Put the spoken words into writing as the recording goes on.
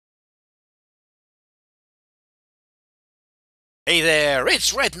Hey there,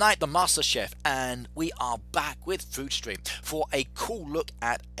 it's Red Knight the Master Chef, and we are back with Food Stream for a cool look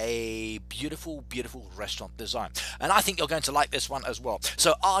at a beautiful, beautiful restaurant design. And I think you're going to like this one as well.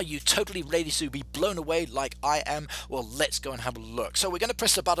 So are you totally ready to be blown away like I am? Well, let's go and have a look. So we're going to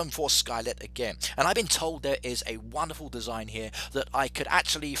press the button for Skylet again. And I've been told there is a wonderful design here that I could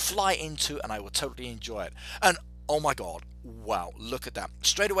actually fly into and I will totally enjoy it. And oh my god, wow, look at that.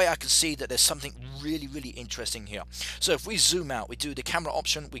 Straight away I can see that there's something really, really interesting here. So if we zoom out, we do the camera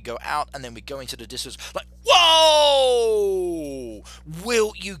option, we go out, and then we go into the distance, like, whoa!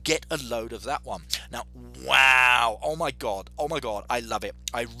 Will you get a load of that one? Now, wow, oh my god, I love it.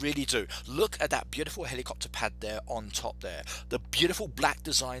 I really do. Look at that beautiful helicopter pad there on top there. The beautiful black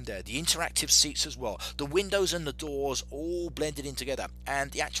design there, the interactive seats as well, the windows and the doors all blended in together,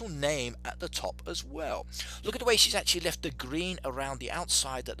 and the actual name at the top as well. Look at the way she's actually left the green around the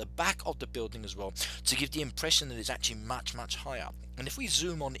outside at the back of the building as well, to give the impression that it's actually much, much higher. And if we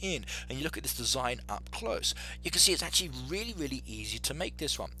zoom on in and you look at this design up close, you can see it's actually really, really easy to make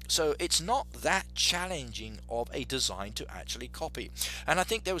this one. So it's not that challenging of a design to actually copy. And I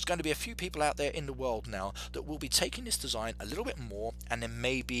think there was going to be a few people out there in the world now that will be taking this design a little bit more and then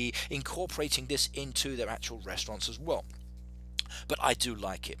maybe incorporating this into their actual restaurants as well. But I do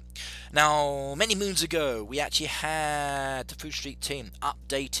like it. Now, many moons ago, we actually had the Food Street team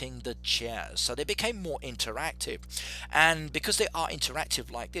updating the chairs, so they became more interactive. And because they are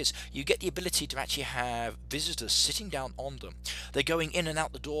interactive like this, you get the ability to actually have visitors sitting down on them. They're going in and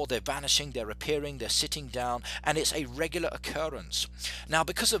out the door, they're vanishing, they're appearing, they're sitting down, and it's a regular occurrence. Now,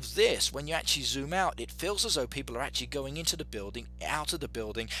 because of this, when you actually zoom out, it feels as though people are actually going into the building, out of the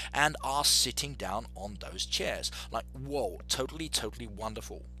building, and are sitting down on those chairs. Like, whoa, totally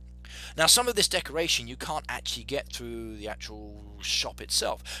wonderful. Now, some of this decoration you can't actually get through the actual shop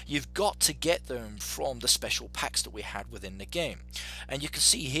itself. You've got to get them from the special packs that we had within the game. And you can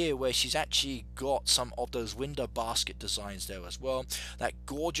see here where she's actually got some of those window basket designs there as well. That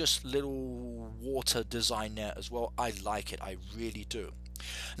gorgeous little water design there as well. I like it, I really do.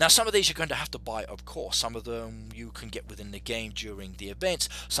 Now, some of these you're going to have to buy, of course. Some of them you can get within the game during the events,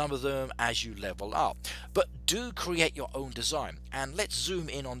 some of them as you level up. But do create your own design, and let's zoom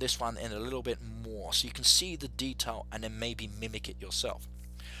in on this one in a little bit more so you can see the detail and then maybe mimic it yourself.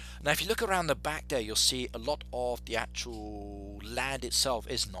 Now, if you look around the back there, you'll see a lot of the actual land itself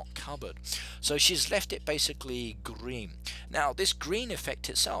is not covered. So she's left it basically green. Now, this green effect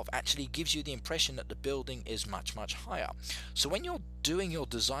itself actually gives you the impression that the building is much, much higher. So when you're doing your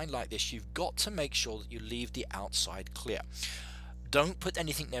design like this, you've got to make sure that you leave the outside clear. Don't put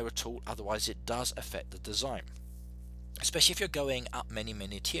anything there at all, otherwise it does affect the design, especially if you're going up many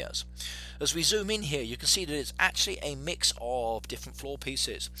tiers. As we zoom in here, you can see that it's actually a mix of different floor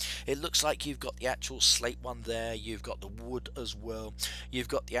pieces. It looks like you've got the actual slate one there, you've got the wood as well, you've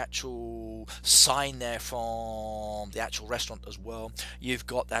got the actual sign there from the actual restaurant as well, you've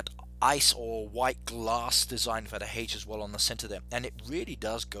got that ice or white glass design for the H as well on the center there, and it really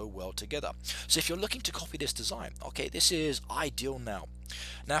does go well together. So if you're looking to copy this design, okay, this is ideal now.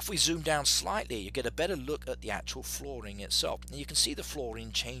 Now, if we zoom down slightly, you get a better look at the actual flooring itself, and you can see the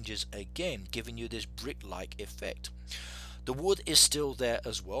flooring changes again, giving you this brick-like effect. The wood is still there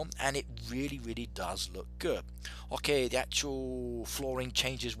as well, and it really does look good. Okay, the actual flooring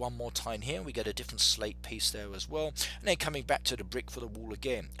changes one more time here. We get a different slate piece there as well, and then coming back to the brick for the wall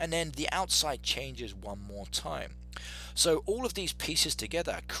again, and then the outside changes one more time. So all of these pieces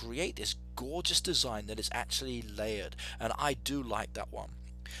together create this gorgeous design that is actually layered, and I do like that one.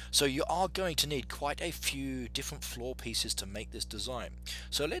 So you are going to need quite a few different floor pieces to make this design.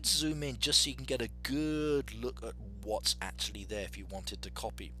 So let's zoom in just so you can get a good look at what's actually there if you wanted to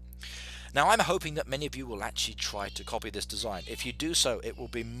copy. Now, I'm hoping that many of you will actually try to copy this design. If you do so, it will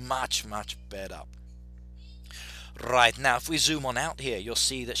be much better. Right, now if we zoom on out here, you'll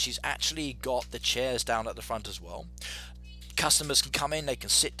see that she's actually got the chairs down at the front as well. Customers can come in, they can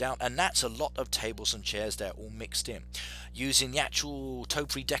sit down, and that's a lot of tables and chairs there all mixed in. Using the actual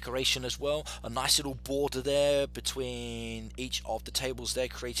topiary decoration as well, a nice little border there between each of the tables there,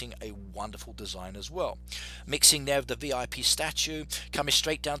 creating a wonderful design as well. Mixing there with the VIP statue, coming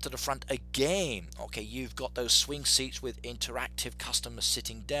straight down to the front again. Okay, you've got those swing seats with interactive customers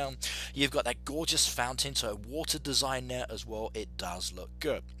sitting down. You've got that gorgeous fountain, so a water design there as well. It does look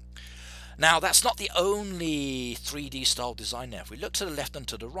good. Now, that's not the only 3D style design there. If we look to the left and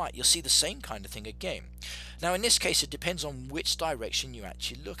to the right, you'll see the same kind of thing again. Now, in this case, it depends on which direction you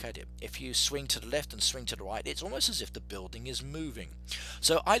actually look at it. If you swing to the left and swing to the right, it's almost as if the building is moving.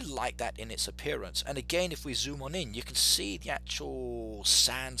 So I like that in its appearance. And again, if we zoom on in, you can see the actual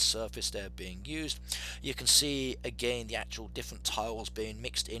sand surface there being used. You can see, again, the actual different tiles being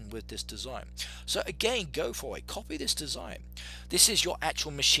mixed in with this design. So again, go for it. Copy this design. This is your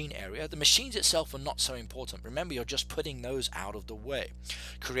actual machine area. The machines itself are not so important. Remember, you're just putting those out of the way,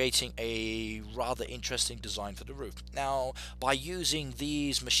 creating a rather interesting design for the roof. Now, by using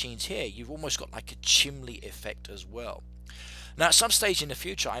these machines here, you've almost got like a chimney effect as well. Now, at some stage in the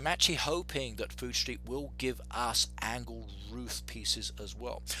future, I'm actually hoping that Food Street will give us angled roof pieces as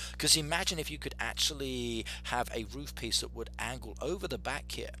well. Because imagine if you could actually have a roof piece that would angle over the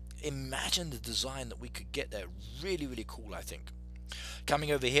back here. Imagine the design that we could get there. Really, really cool, I think.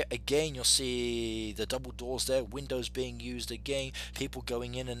 Coming over here again, you'll see the double doors there, windows being used again, people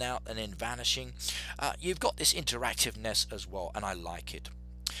going in and out and then vanishing. You've got this interactiveness as well, and I like it.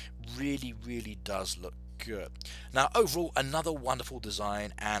 Really, really does look good. Now, overall, another wonderful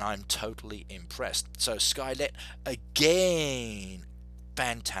design, and I'm totally impressed. So Skylet, again,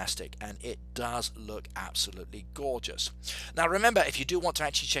 fantastic, and it does look absolutely gorgeous. Now remember, if you do want to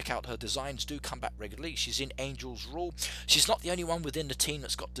actually check out her designs, do come back regularly. She's in Angel's Rule. She's not the only one within the team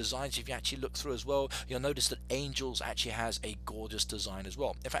that's got designs. If you actually look through as well, you'll notice that Angels actually has a gorgeous design as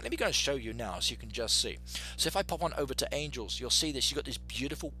well. In fact, let me go and show you now so you can just see. So if I pop on over to Angels, you'll see that she's got this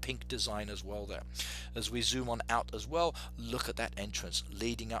beautiful pink design as well there. As we zoom on out as well, look at that entrance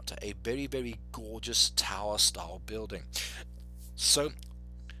leading up to a very, very gorgeous tower style building. So,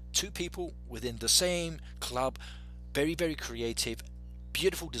 two people within the same club, very, very creative,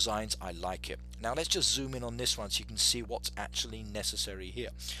 beautiful designs. I like it. Now let's just zoom in on this one so you can see what's actually necessary here.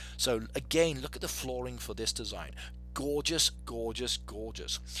 So again, look at the flooring for this design. Gorgeous, gorgeous,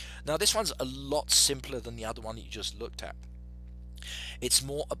 gorgeous. Now this one's a lot simpler than the other one that you just looked at. It's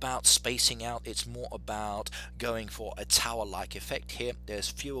more about spacing out, it's more about going for a tower-like effect here. There's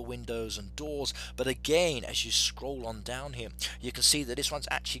fewer windows and doors, but again, as you scroll on down here, you can see that this one's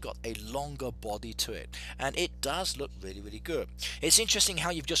actually got a longer body to it, and it does look really, really good. It's interesting how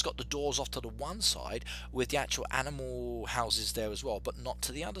you've just got the doors off to the one side with the actual animal houses there as well, but not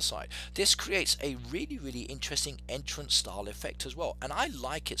to the other side. This creates a really, really interesting entrance style effect as well, and I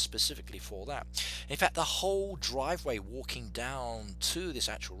like it specifically for that. In fact, the whole driveway walking down to this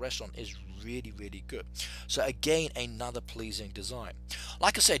actual restaurant is really, really good. So again, another pleasing design.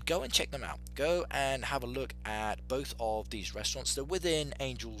 Like I said, go and check them out. Go and have a look at both of these restaurants. They're within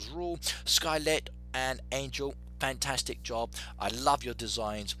Angel's Rule. Skylet and Angel, fantastic job. I love your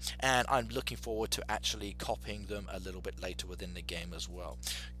designs, and I'm looking forward to actually copying them a little bit later within the game as well.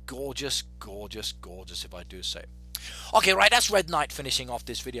 Gorgeous, gorgeous, gorgeous, if I do say. Okay, right, that's Red Knight finishing off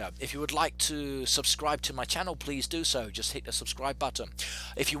this video. If you would like to subscribe to my channel, please do so. Just hit the subscribe button.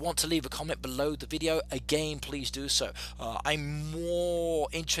 If you want to leave a comment below the video, again, please do so. I'm more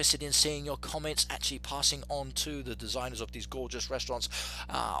interested in seeing your comments actually passing on to the designers of these gorgeous restaurants.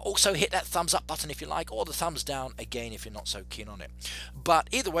 Also, hit that thumbs up button if you like, or the thumbs down, again, if you're not so keen on it. But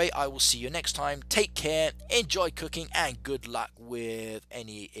either way, I will see you next time. Take care, enjoy cooking, and good luck with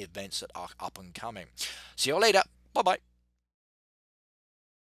any events that are up and coming. See you all later. Bye-bye.